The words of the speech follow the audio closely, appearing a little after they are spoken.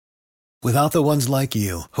Without the ones like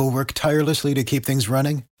you, who work tirelessly to keep things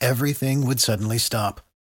running, everything would suddenly stop.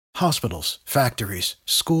 Hospitals, factories,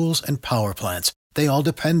 schools, and power plants, they all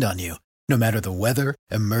depend on you. No matter the weather,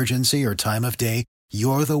 emergency, or time of day,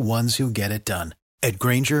 you're the ones who get it done. At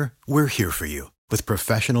Grainger, we're here for you with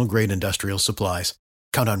professional-grade industrial supplies.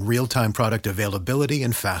 Count on real-time product availability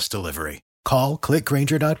and fast delivery. Call, click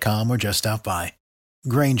Grainger.com, or just stop by.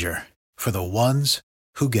 Grainger, for the ones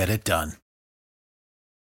who get it done.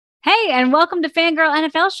 Hey, and welcome to Fangirl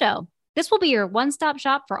NFL Show. This will be your one-stop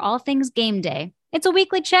shop for all things game day. It's a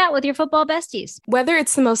weekly chat with your football besties. Whether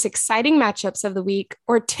it's the most exciting matchups of the week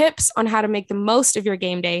or tips on how to make the most of your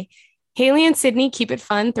game day, Haley and Sydney keep it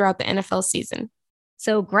fun throughout the NFL season.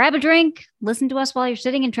 So grab a drink, listen to us while you're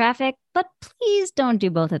sitting in traffic, but please don't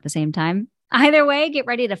do both at the same time. Either way, get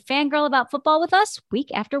ready to fangirl about football with us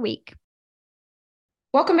week after week.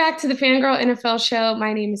 Welcome back to the Fangirl NFL Show.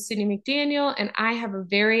 My name is Sydney McDaniel, and I have a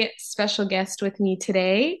very special guest with me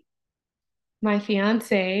today, my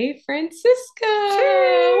fiance, Francisco.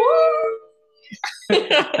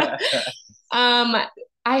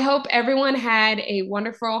 I hope everyone had a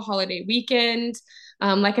wonderful holiday weekend.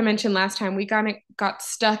 Like I mentioned last time, we got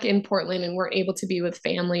stuck in Portland and weren't able to be with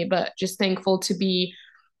family, but just thankful to be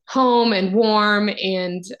home and warm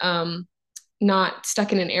and not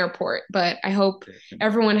stuck in an airport. But I hope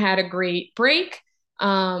everyone had a great break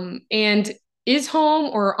and is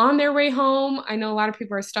home or on their way home. I know a lot of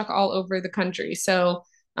people are stuck all over the country. So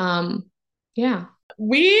yeah.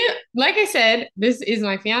 Like I said, this is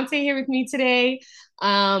my fiance here with me today.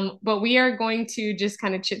 But we are going to just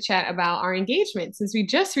kind of chit chat about our engagement since we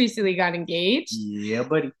just recently got engaged. Yeah,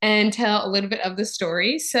 buddy. And tell a little bit of the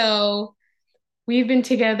story. So we've been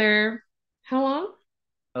together how long?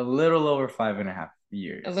 A little over 5.5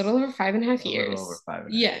 years. A little over 5.5 years. A little over 5.5.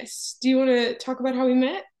 Yes. Do you want to talk about how we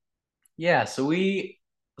met? Yeah, so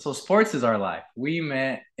sports is our life. We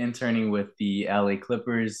met interning with the LA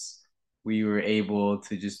Clippers. We were able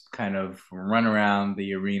to just kind of run around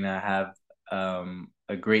the arena, have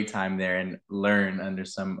a great time there, and learn under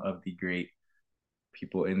some of the great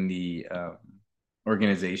people in the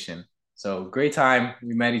organization. So great time.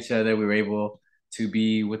 We met each other. We were able to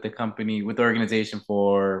be with the organization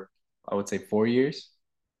for, I would say, 4 years.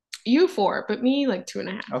 You 4, but me like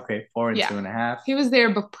 2.5. Okay, 4 and 2.5. He was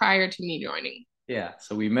there but prior to me joining. Yeah,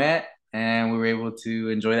 so we met and we were able to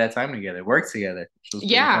enjoy that time together, work together. Which was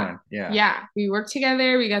fun. Yeah, we worked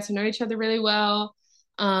together. We got to know each other really well.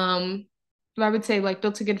 I would say like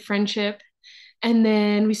built a good friendship. And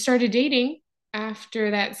then we started dating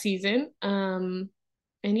after that season.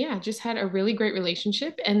 And yeah, just had a really great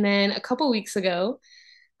relationship. And then a couple weeks ago,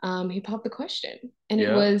 he popped the question. And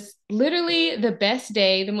It was literally the best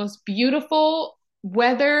day, the most beautiful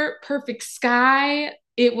weather, perfect sky.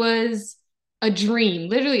 It was a dream,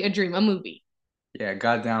 literally a dream, a movie. Yeah,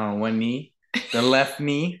 got down on one knee, the left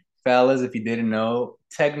knee. Fellas, if you didn't know,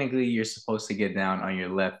 technically you're supposed to get down on your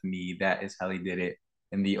left knee. That is how he did it.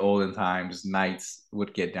 In the olden times, knights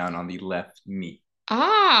would get down on the left knee.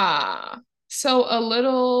 So a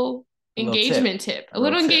little engagement tip. A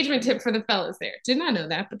little engagement tip for the fellas there. Did not know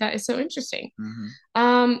that, but that is so interesting.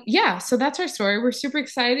 Yeah, so that's our story. We're super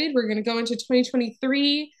excited. We're going to go into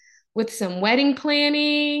 2023 with some wedding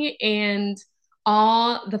planning and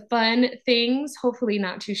all the fun things, hopefully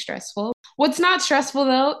not too stressful. What's not stressful,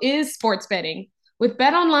 though, is sports betting. With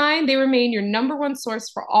BetOnline, they remain your number one source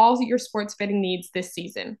for all your sports betting needs this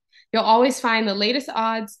season. You'll always find the latest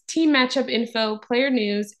odds, team matchup info, player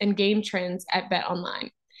news, and game trends at BetOnline.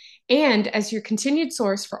 And as your continued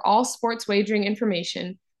source for all sports wagering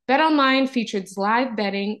information, BetOnline features live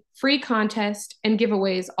betting, free contests, and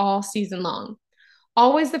giveaways all season long.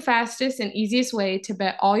 Always the fastest and easiest way to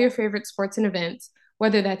bet all your favorite sports and events,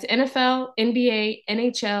 whether that's NFL, NBA,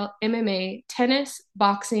 NHL, MMA, tennis,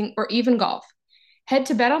 boxing, or even golf. Head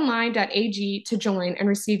to betonline.ag to join and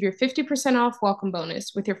receive your 50% off welcome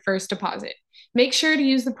bonus with your first deposit. Make sure to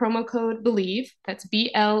use the promo code BELIEVE, that's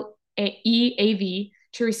BLEAV,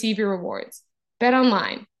 to receive your rewards.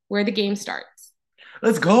 BetOnline, where the game starts.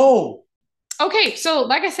 Let's go! Okay, so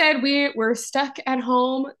like I said, we're stuck at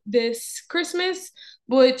home this Christmas,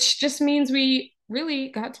 which just means we really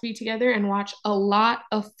got to be together and watch a lot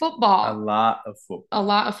of football. A lot of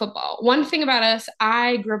football. One thing about us,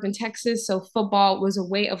 I grew up in Texas, so football was a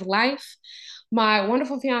way of life. My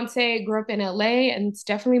wonderful fiance grew up in LA, and it's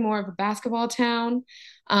definitely more of a basketball town.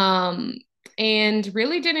 And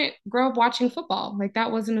really didn't grow up watching football. Like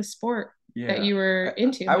that wasn't a sport that you were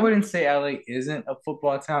into. I wouldn't say LA isn't a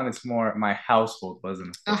football town. It's more my household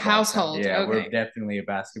wasn't a household. Town. Yeah, we're definitely a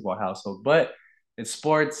basketball household, but it's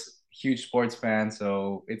sports, huge sports fan,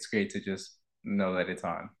 so it's great to just know that it's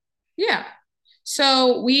on. Yeah.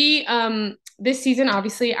 So we this season,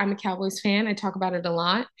 obviously, I'm a Cowboys fan. I talk about it a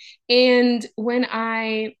lot. And when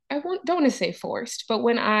don't want to say forced, but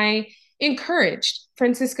when I encouraged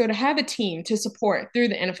Francisco to have a team to support through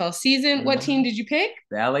the NFL season, what team did you pick?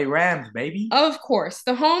 The LA Rams, baby. Of course,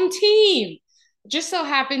 the home team. Just so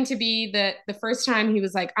happened to be that the first time he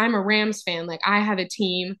was like, I'm a Rams fan, like I have a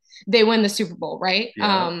team, they win the Super Bowl, right?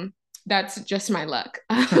 Yeah. That's just my luck.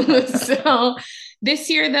 So this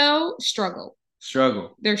year though, struggle.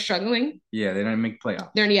 They're struggling. Yeah, they don't make playoffs.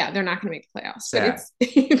 They're not going to make the playoffs. Sad. But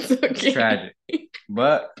it's okay. It's tragic.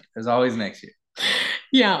 But there's always next year.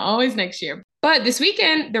 Yeah, always next year. But this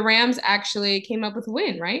weekend, the Rams actually came up with a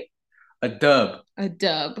win, right? A dub.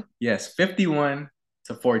 Yes,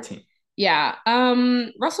 51-14. Yeah.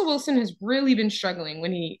 Russell Wilson has really been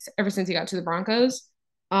struggling ever since he got to the Broncos.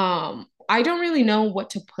 I don't really know what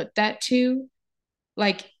to put that to.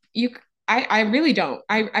 Like I really don't.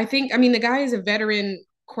 I think, the guy is a veteran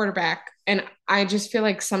quarterback and I just feel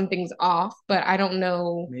like something's off, but I don't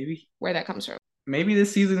know where that comes from. Maybe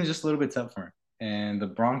this season is just a little bit tough for him and the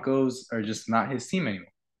Broncos are just not his team anymore.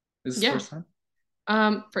 This is his first time?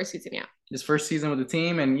 First season, yeah. His first season with the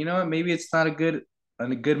team, and you know what? Maybe it's not a good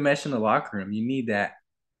mesh in the locker room. You need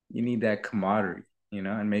that camaraderie,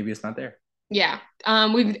 and maybe it's not there. Yeah.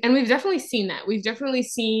 We've definitely seen that. We've definitely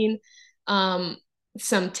seen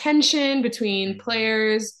some tension between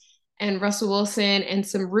players and Russell Wilson and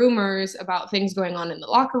some rumors about things going on in the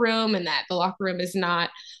locker room and that the locker room is not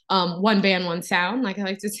one band, one sound, like I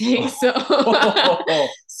like to say. So,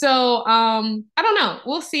 I don't know.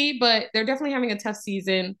 We'll see, but they're definitely having a tough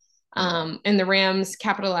season. And the Rams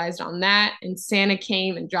capitalized on that, and Santa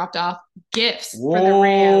came and dropped off gifts for the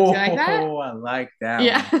Rams. You like that? Oh, I like that.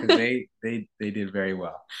 Yeah, because they did very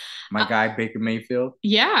well. My guy Baker Mayfield,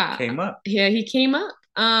 came up. Yeah, he came up.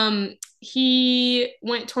 He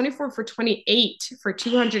went 24 for 28 for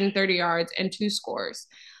 230 yards and 2 scores.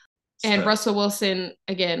 And Russell Wilson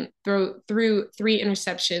again threw 3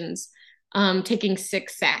 interceptions, taking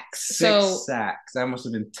 6 sacks. 6 sacks. That must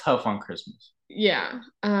have been tough on Christmas. Yeah.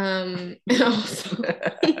 Also,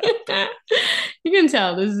 you can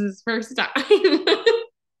tell this is his first time.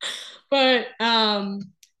 But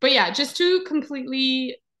yeah, just 2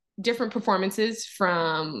 completely different performances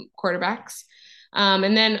from quarterbacks.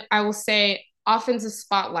 And then I will say offensive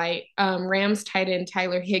spotlight, Rams tight end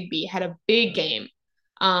Tyler Higbee had a big game.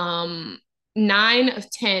 9 of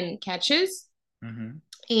 10 catches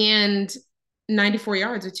and 94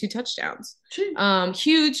 yards with 2 touchdowns.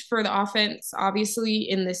 Huge for the offense, obviously,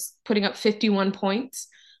 in this, putting up 51 points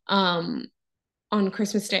on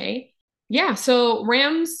Christmas Day. Yeah, so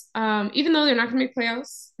Rams, even though they're not going to make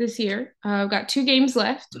playoffs this year, we've got 2 games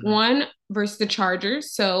left. One versus the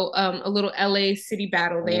Chargers, so a little LA City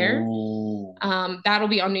battle there. That'll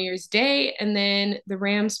be on New Year's Day, and then the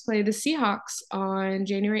Rams play the Seahawks on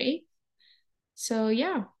January 8th. So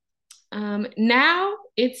yeah, now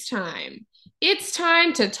it's time. It's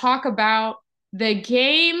time to talk about the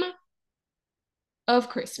game of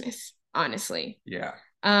Christmas, honestly. Yeah.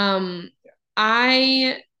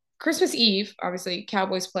 Christmas Eve, obviously,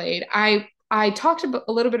 Cowboys played. I talked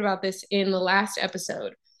a little bit about this in the last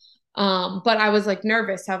episode, but I was like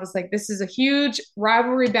nervous. I was like, this is a huge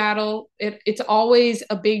rivalry battle. It's always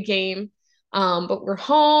a big game, but we're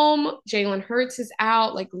home. Jalen Hurts is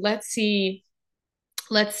out. Like, let's see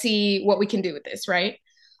what we can do with this, right?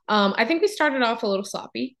 I think we started off a little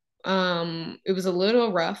sloppy. It was a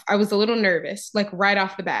little rough. I was a little nervous, like right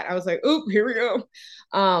off the bat. I was like, "Oop, here we go."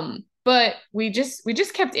 But we just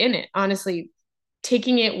kept in it, honestly,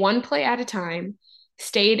 taking it one play at a time,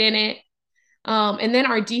 stayed in it. And then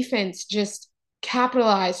our defense just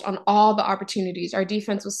capitalized on all the opportunities. Our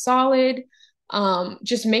defense was solid,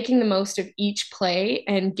 just making the most of each play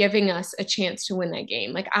and giving us a chance to win that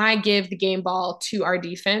game. Like, I give the game ball to our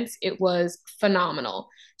defense. It was phenomenal.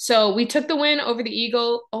 So we took the win over the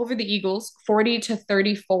Eagles,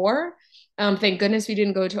 40-34. Thank goodness we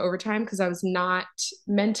didn't go to overtime because I was not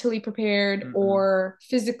mentally prepared or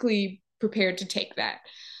physically prepared to take that.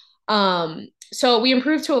 So we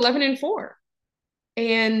improved to 11-4,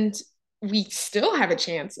 and we still have a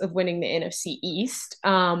chance of winning the NFC East.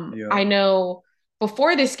 I know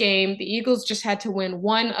before this game, the Eagles just had to win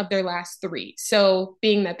 1 of their last 3. So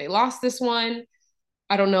being that they lost this one,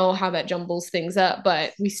 I don't know how that jumbles things up,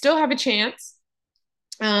 but we still have a chance.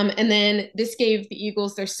 And then this gave the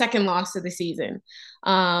Eagles their 2nd loss of the season.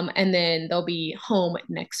 And then they'll be home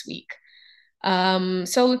next week.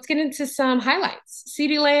 So let's get into some highlights.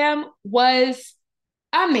 CeeDee Lamb was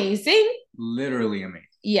amazing. Literally amazing.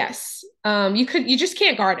 Yes. You just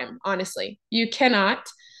can't guard him, honestly. You cannot.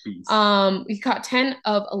 He caught 10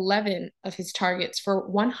 of 11 of his targets for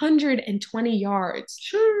 120 yards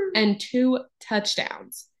and 2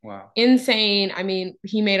 touchdowns. Wow. Insane. I mean,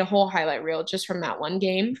 he made a whole highlight reel just from that one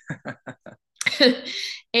game.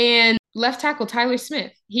 And left tackle Tyler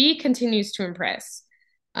Smith, he continues to impress.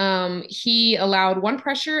 He allowed 1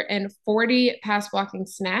 pressure and 40 pass blocking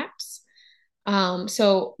snaps.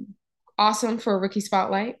 So awesome for a rookie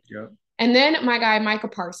spotlight. Yep. And then my guy, Micah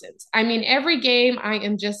Parsons. I mean, every game I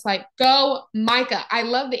am just like, go Micah. I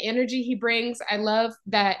love the energy he brings. I love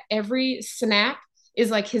that every snap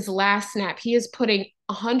is like his last snap. He is putting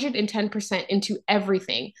 110% into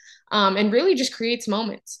everything, and really just creates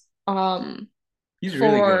moments. He's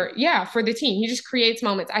really good. Yeah, for the team. He just creates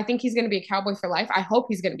moments. I think he's going to be a Cowboy for life. I hope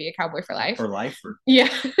he's going to be a Cowboy for life. For lifer.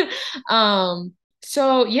 Yeah.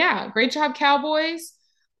 So yeah, great job, Cowboys.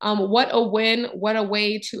 What a win. What a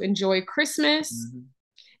way to enjoy Christmas. Mm-hmm.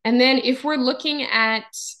 And then if we're looking at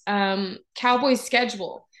Cowboys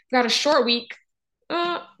schedule, we've got a short week.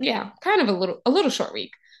 Kind of a little short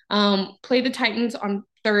week. Play the Titans on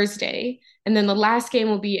Thursday, and then the last game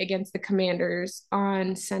will be against the Commanders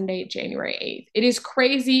on Sunday, January 8th. It is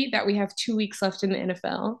crazy that we have 2 weeks left in the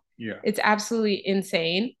NFL. Yeah. It's absolutely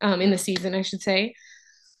insane, in the season, I should say.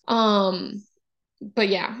 But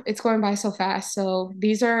yeah, it's going by so fast. So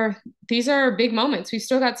these are big moments. We've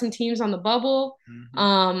still got some teams on the bubble,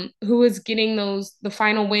 who is getting the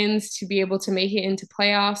final wins to be able to make it into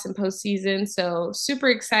playoffs and postseason. So super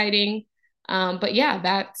exciting. But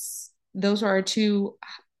yeah, those are our 2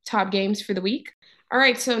 top games for the week. All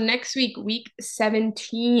right. So next week, week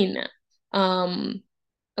 17,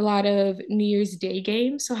 a lot of New Year's Day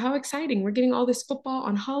games. So how exciting. We're getting all this football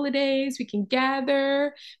on holidays. We can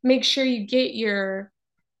gather. Make sure you get your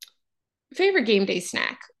favorite game day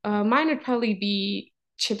snack. Mine would probably be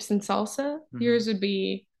chips and salsa. Yours would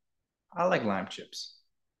be? I like lime chips.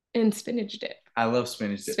 And spinach dip. I love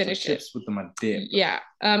spinach dip. Spinach dip. Chips with my dip. Yeah.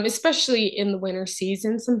 Especially in the winter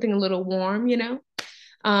season, something a little warm,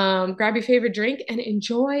 grab your favorite drink and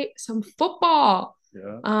enjoy some football.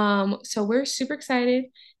 Yeah. So we're super excited.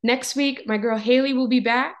 Next week, my girl Haley will be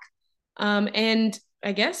back. And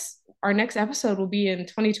I guess our next episode will be in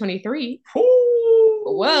 2023. Ooh.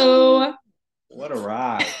 Whoa. What a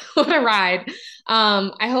ride. What a ride.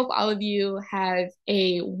 I hope all of you have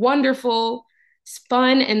a wonderful,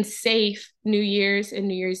 fun, and safe New Year's and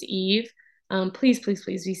New Year's Eve. Please, please,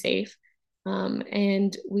 please be safe.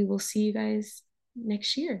 And we will see you guys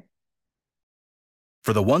next year.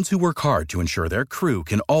 For the ones who work hard to ensure their crew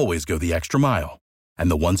can always go the extra mile, and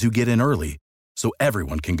the ones who get in early so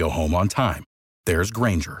everyone can go home on time, there's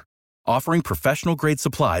Grainger, offering professional-grade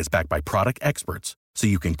supplies backed by product experts so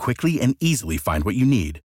you can quickly and easily find what you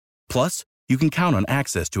need. Plus, you can count on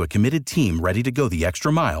access to a committed team ready to go the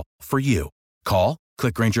extra mile for you. Call,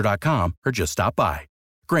 click Grainger.com, or just stop by.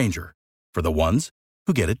 Grainger, for the ones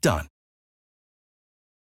who get it done.